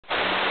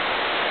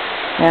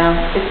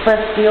Yeah, it's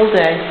Bastille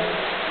Day,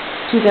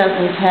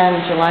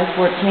 2010, July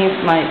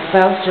 14th. My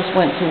spouse just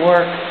went to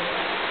work.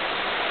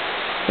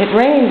 It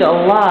rained a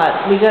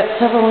lot. We got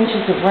several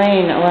inches of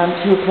rain around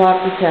 2 o'clock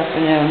this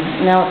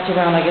afternoon. Now it's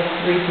around, I guess,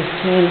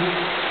 3:15.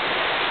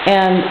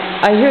 And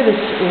I hear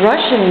this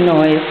rushing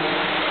noise,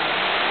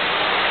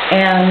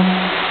 and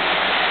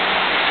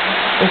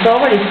there's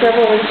already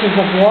several inches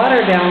of water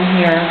down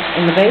here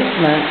in the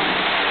basement.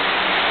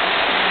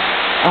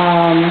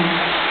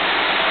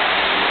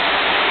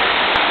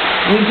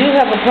 We do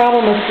have a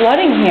problem with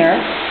flooding here.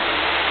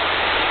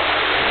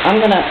 I'm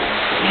going to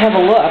have a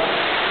look.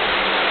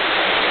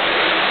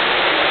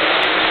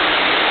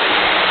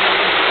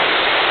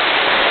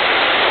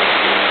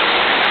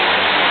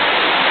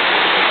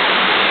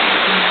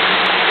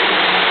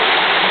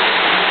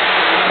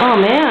 Oh,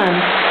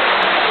 man.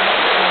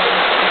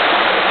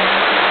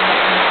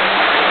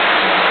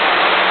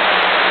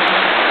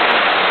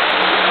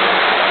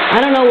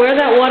 I don't know where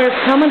that water's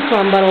coming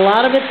from, but a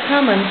lot of it's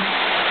coming.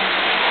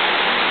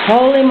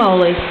 Holy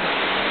moly.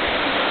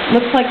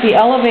 Looks like the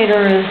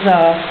elevator is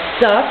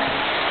stuck,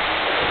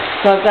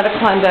 so I've got to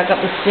climb back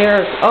up the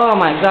stairs. Oh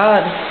my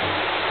God.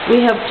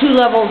 We have 2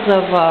 levels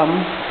of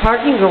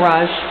parking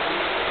garage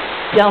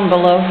down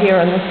below here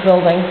in this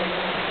building.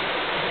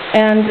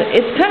 And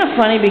it's kind of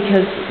funny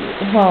because,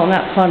 well,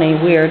 not funny,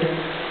 weird.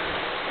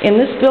 In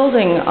this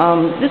building,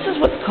 this is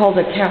what's called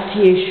a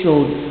quartier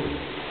chaud,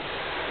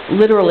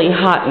 literally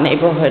hot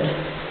neighborhood.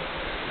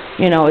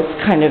 You know, it's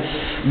kind of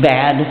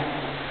bad.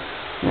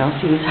 You know,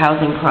 see these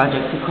housing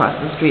projects across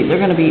the street. They're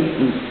going to be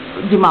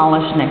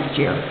demolished next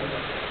year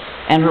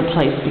and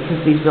replaced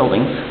because these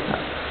buildings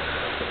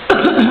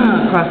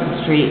across the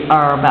street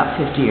are about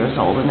 50 years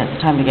old and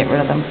it's time to get rid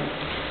of them.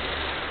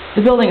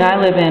 The building I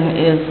live in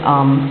is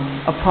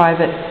a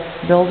private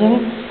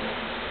building.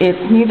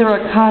 It's neither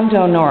a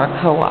condo nor a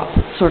co-op.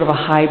 It's sort of a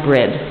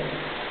hybrid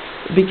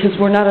because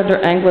we're not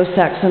under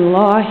Anglo-Saxon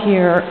law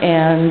here,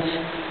 and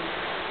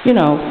you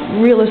know,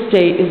 real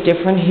estate is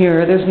different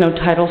here. There's no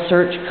title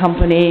search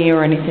company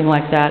or anything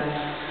like that.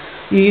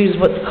 You use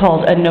what's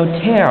called a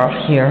notaire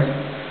here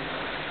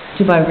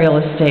to buy real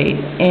estate,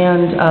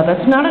 and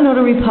that's not a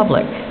notary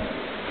public.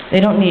 They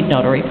don't need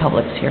notary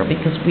publics here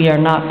because we are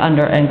not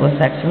under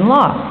Anglo-Saxon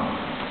law.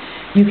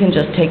 You can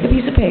just take a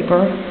piece of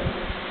paper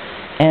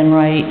and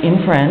write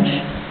in French,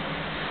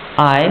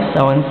 I,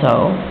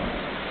 so-and-so,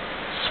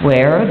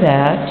 swear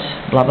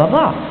that blah, blah,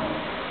 blah.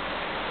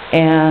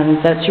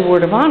 And that's your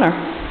word of honor.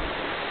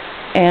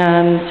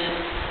 And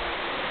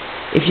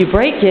if you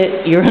break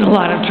it, you're in a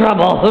lot of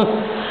trouble.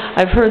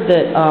 I've heard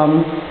that,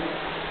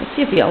 let's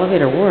see if the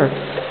elevator works.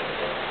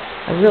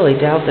 I really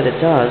doubt that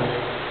it does.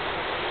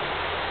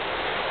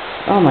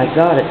 Oh my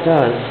God, it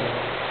does.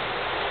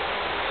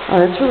 Oh,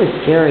 that's really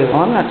scary.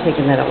 Well, I'm not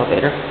taking that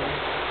elevator.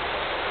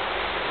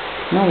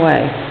 No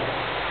way.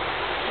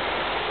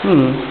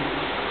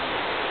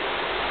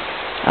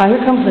 Ah,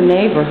 here comes the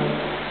neighbor.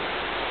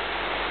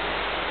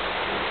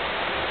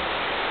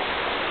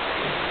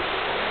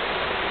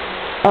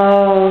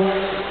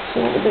 So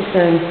what was I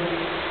saying?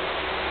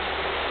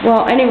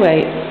 Well,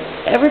 anyway,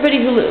 everybody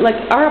who, like,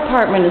 our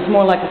apartment is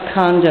more like a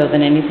condo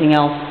than anything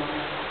else,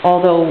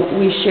 although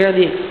we share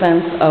the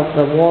expense of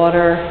the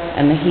water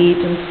and the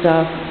heat and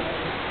stuff,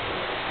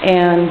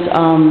 and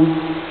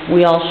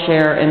we all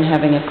share in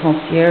having a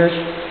concierge.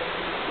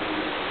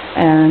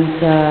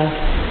 And,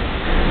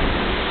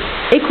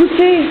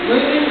 écoutez,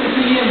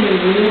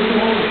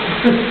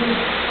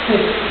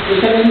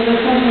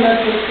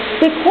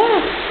 c'est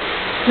quoi?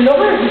 C'est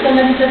l'orage, c'est une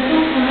habitation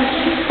sur la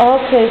chaîne.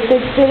 Ok,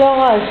 c'est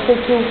l'orage, c'est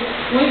tout.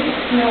 Oui,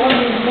 c'est l'orage.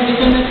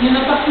 Il y en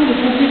a partout, les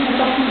pompiers sont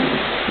partout.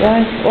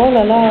 Ouais, oh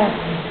là là.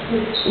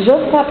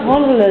 J'ose pas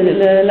prendre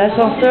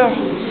l'ascenseur.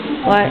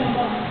 Ouais.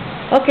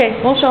 Ok,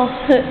 bonne chance.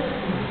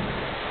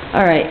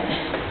 All right.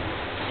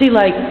 See,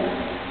 like,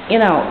 you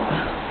know,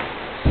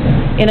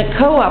 in a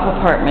co-op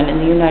apartment in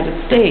the United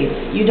States,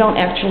 you don't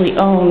actually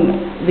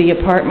own the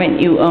apartment,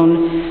 you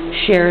own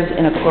shares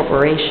in a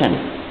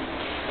corporation.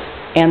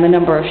 And the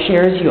number of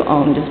shares you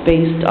owned is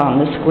based on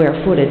the square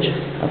footage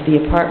of the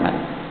apartment.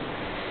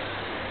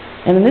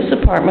 And in this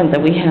apartment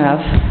that we have,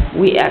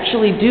 we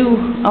actually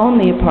do own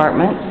the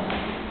apartment,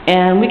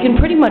 and we can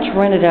pretty much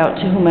rent it out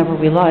to whomever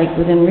we like,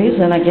 within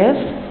reason, I guess,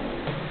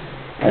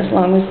 as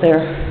long as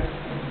they're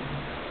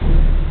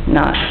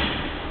not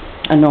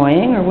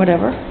annoying or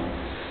whatever.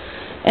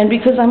 And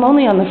because I'm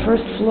only on the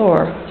 1st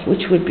floor,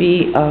 which would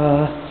be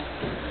the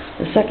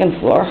 2nd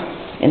floor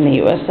in the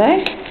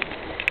USA,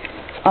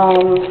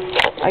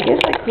 I guess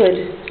I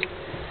could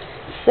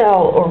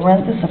sell or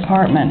rent this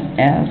apartment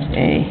as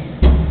a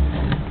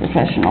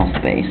professional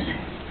space.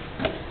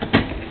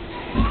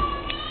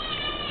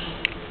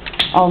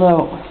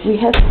 Although, we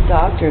had some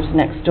doctors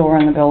next door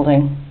in the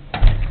building,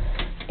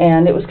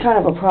 and it was kind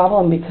of a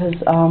problem because,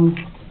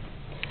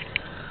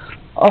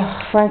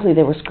 frankly,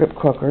 they were script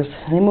croakers.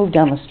 They moved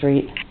down the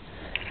street.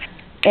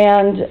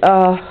 And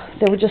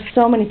there were just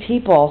so many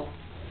people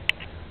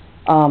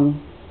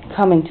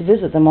coming to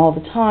visit them all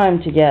the time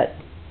to get,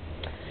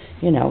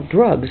 you know,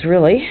 drugs,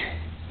 really.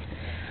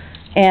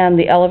 And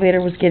the elevator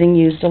was getting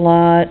used a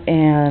lot,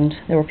 and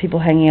there were people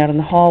hanging out in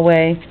the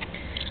hallway,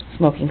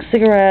 smoking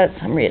cigarettes.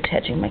 I'm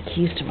reattaching my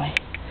keys to my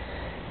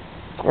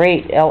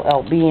great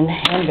LL Bean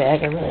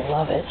handbag. I really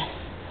love it.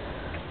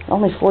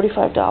 Only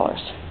 $45.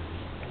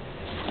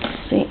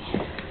 See?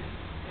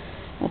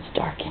 It's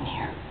dark in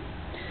here.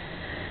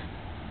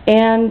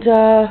 And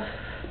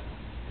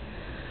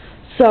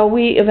so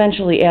we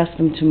eventually asked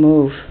them to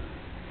move.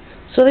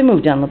 So they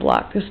moved down the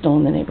block. They're still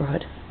in the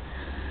neighborhood.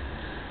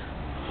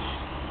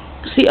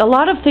 See, a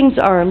lot of things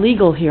are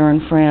illegal here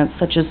in France,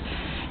 such as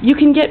you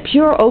can get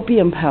pure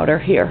opium powder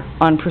here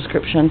on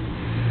prescription.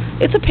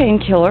 It's a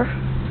painkiller.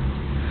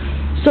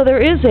 So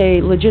there is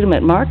a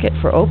legitimate market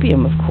for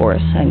opium, of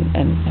course,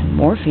 and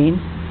morphine.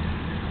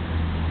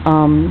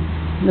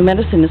 The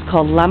medicine is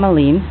called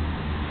Lamaline,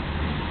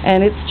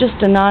 and it's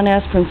just a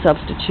non-aspirin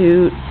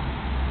substitute.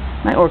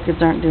 My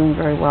orchids aren't doing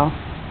very well.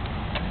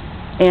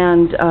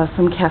 And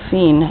some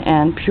caffeine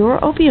and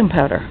pure opium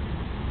powder.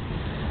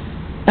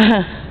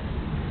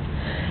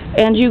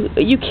 And you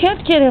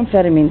can't get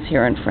amphetamines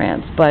here in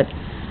France, but,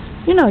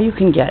 you know, you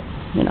can get,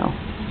 you know,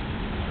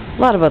 a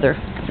lot of other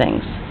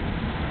things.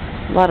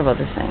 A lot of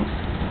other things.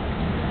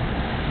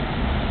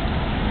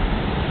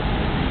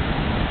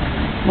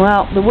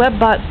 Well, the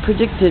webbots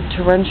predicted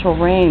torrential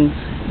rains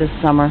this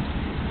summer,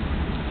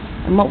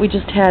 and what we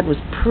just had was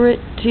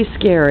pretty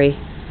scary.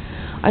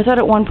 I thought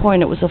at one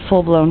point it was a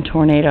full-blown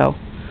tornado,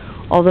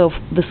 although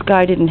the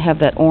sky didn't have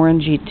that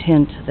orangey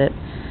tint that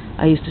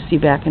I used to see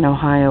back in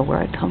Ohio, where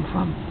I come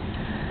from,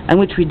 and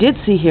which we did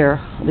see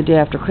here the day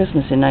after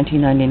Christmas in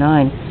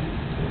 1999.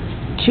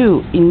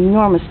 2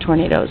 enormous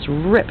tornadoes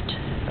ripped,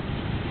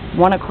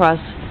 one across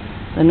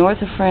the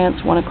north of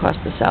France, one across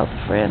the south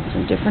of France,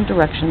 in different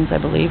directions, I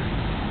believe.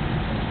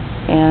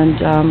 And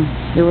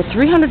there were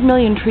 300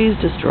 million trees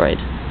destroyed.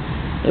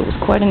 It was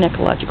quite an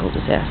ecological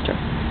disaster.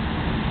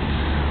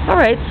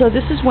 Alright, so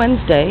this is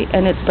Wednesday,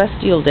 and it's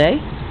Bastille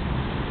Day,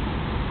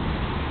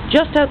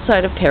 just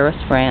outside of Paris,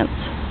 France.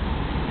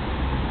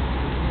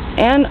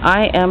 And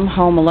I am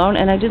home alone,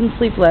 and I didn't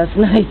sleep last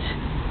night.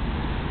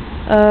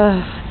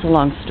 It's a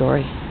long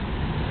story.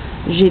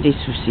 J'ai des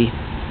soucis.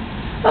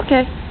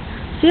 Okay,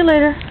 see you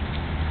later.